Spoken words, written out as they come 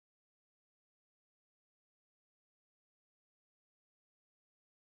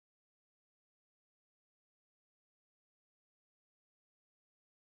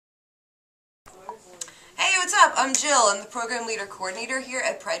up? I'm Jill. I'm the Program Leader Coordinator here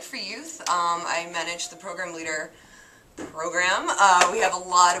at Pride for Youth. I manage the Program Leader program. We have a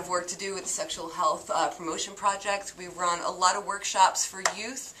lot of work to do with the Sexual Health Promotion Project. We run a lot of workshops for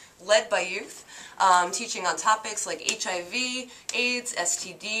youth, led by youth, teaching on topics like HIV, AIDS,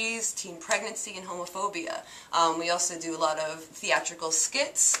 STDs, teen pregnancy, and homophobia. We also do a lot of theatrical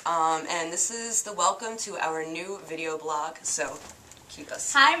skits, and this is the welcome to our new video blog, so keep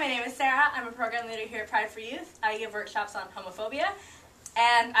us. Hi, my name is Sarah. I'm a program leader here at Pride for Youth. I give workshops on homophobia,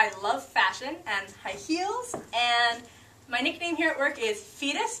 and I love fashion and high heels, and my nickname here at work is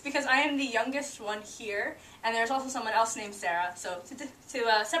Fetus because I am the youngest one here, and there's also someone else named Sarah, so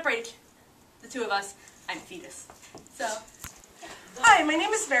to separate the two of us, I'm Fetus. So. Hi, my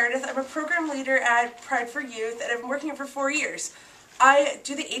name is Meredith. I'm a program leader at Pride for Youth, and I've been working here for 4 years. I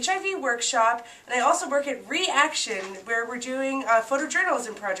do the HIV workshop, and I also work at Reaction, where we're doing a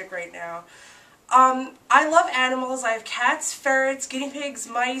photojournalism project right now. I love animals. I have cats, ferrets, guinea pigs,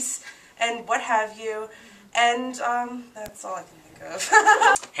 mice, and what have you. And that's all I can think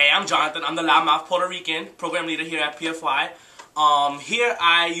of. Hey, I'm Jonathan. I'm the loudmouth Puerto Rican program leader here at PFY. Here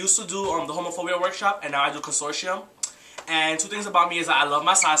I used to do the homophobia workshop, and now I do consortium. And two things about me is that I love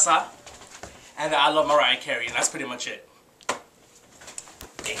my salsa, and that I love Mariah Carey, and that's pretty much it.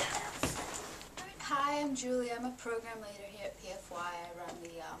 Yeah. Hi, I'm Julie. I'm a program leader here at PFY.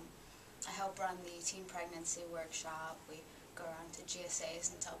 I help run the teen pregnancy workshop. We go around to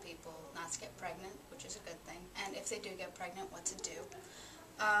GSAs and tell people not to get pregnant, which is a good thing, and if they do get pregnant, what to do.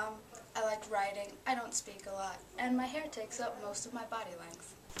 I like writing. I don't speak a lot, and my hair takes up most of my body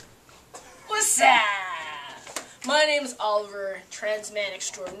length. What's up? My name is Oliver, trans man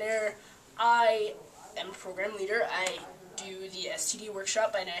extraordinaire. I am a program leader. I do the STD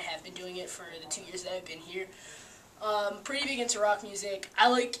workshop, and I have been doing it for the 2 years that I've been here. Pretty big into rock music. I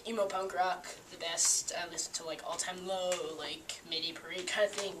like emo punk rock the best. I listen to like All Time Low, like Mayday Parade kind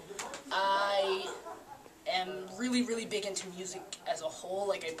of thing. I am really big into music as a whole.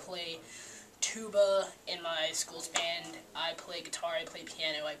 Like I play tuba in my school's band. I play guitar, I play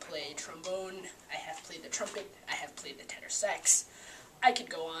piano, I play trombone. I have played the trumpet. I have played the tenor sax. I could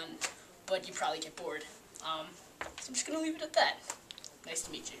go on, but you probably get bored. So I'm just gonna leave it at that. Nice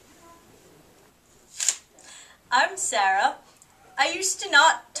to meet you. I'm Sarah. I used to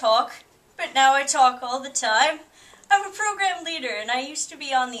not talk, but now I talk all the time. I'm a program leader, and I used to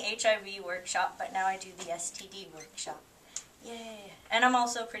be on the HIV workshop, but now I do the STD workshop. Yay! And I'm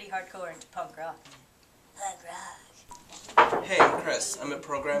also pretty hardcore into punk rock. Punk rock. Hey, I'm Chris. I'm a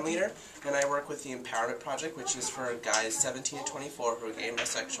program leader, and I work with the Empowerment Project, which is for guys 17 to 24 who are gay and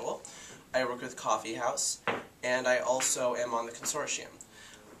bisexual. I work with Coffee House, and I also am on the consortium.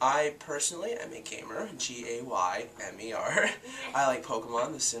 I personally am a gamer, G-A-Y-M-E-R. I like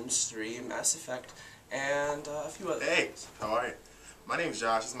Pokemon, The Sims 3, Mass Effect, and a few others. Hey, how are you? My name is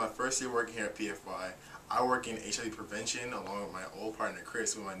Josh. This is my first year working here at PFY. I work in HIV prevention along with my old partner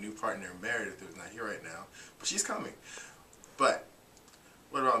Chris, with my new partner Meredith, who's not here right now, but she's coming. But,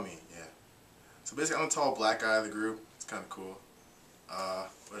 what about me? Yeah. So basically I'm the tall black guy of the group. It's kind of cool.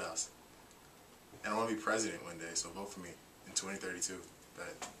 What else? And I want to be president one day, so vote for me in 2032.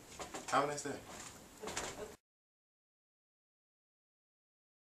 But have a nice day.